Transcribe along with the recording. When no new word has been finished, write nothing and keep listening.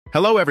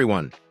Hello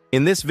everyone!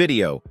 In this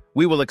video,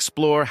 we will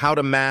explore how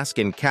to mask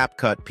in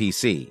Capcut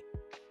PC.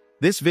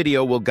 This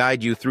video will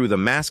guide you through the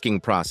masking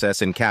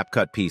process in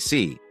Capcut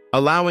PC,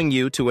 allowing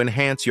you to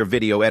enhance your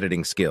video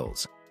editing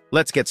skills.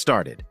 Let's get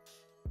started.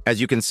 As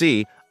you can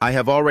see, I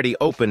have already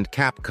opened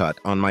Capcut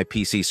on my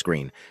PC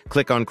screen.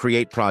 Click on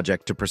Create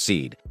Project to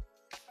proceed.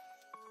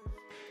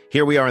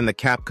 Here we are in the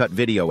Capcut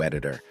video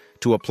editor.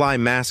 To apply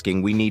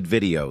masking, we need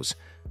videos.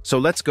 So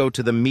let's go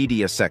to the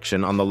Media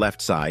section on the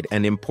left side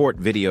and import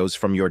videos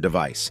from your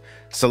device.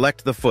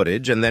 Select the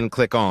footage and then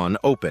click on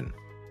Open.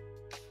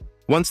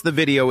 Once the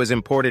video is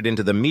imported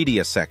into the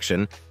Media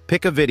section,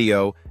 pick a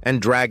video and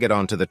drag it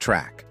onto the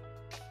track.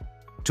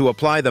 To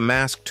apply the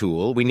mask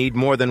tool, we need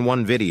more than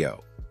one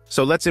video.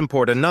 So let's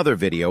import another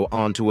video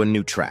onto a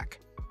new track.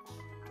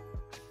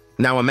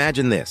 Now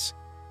imagine this.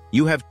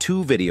 You have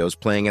two videos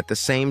playing at the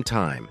same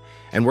time,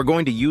 and we're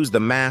going to use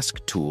the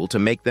mask tool to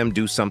make them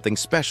do something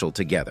special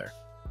together.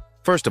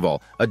 First of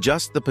all,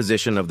 adjust the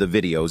position of the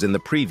videos in the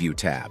Preview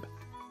tab.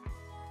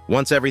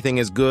 Once everything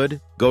is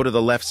good, go to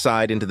the left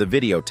side into the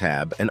Video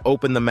tab and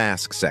open the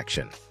Mask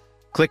section.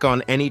 Click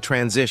on any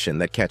transition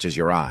that catches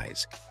your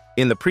eyes.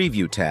 In the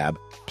Preview tab,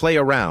 play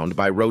around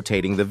by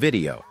rotating the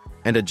video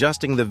and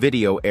adjusting the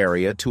video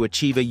area to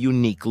achieve a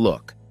unique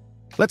look.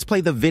 Let's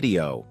play the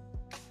video.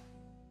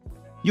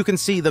 You can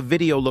see the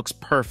video looks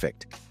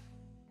perfect.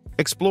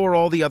 Explore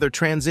all the other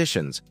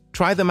transitions,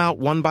 try them out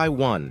one by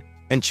one,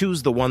 and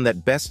choose the one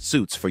that best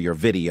suits for your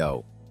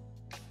video.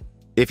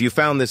 If you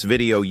found this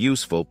video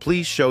useful,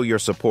 please show your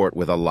support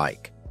with a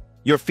like.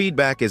 Your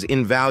feedback is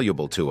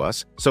invaluable to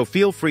us, so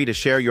feel free to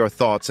share your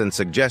thoughts and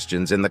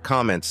suggestions in the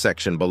comments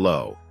section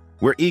below.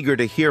 We're eager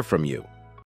to hear from you.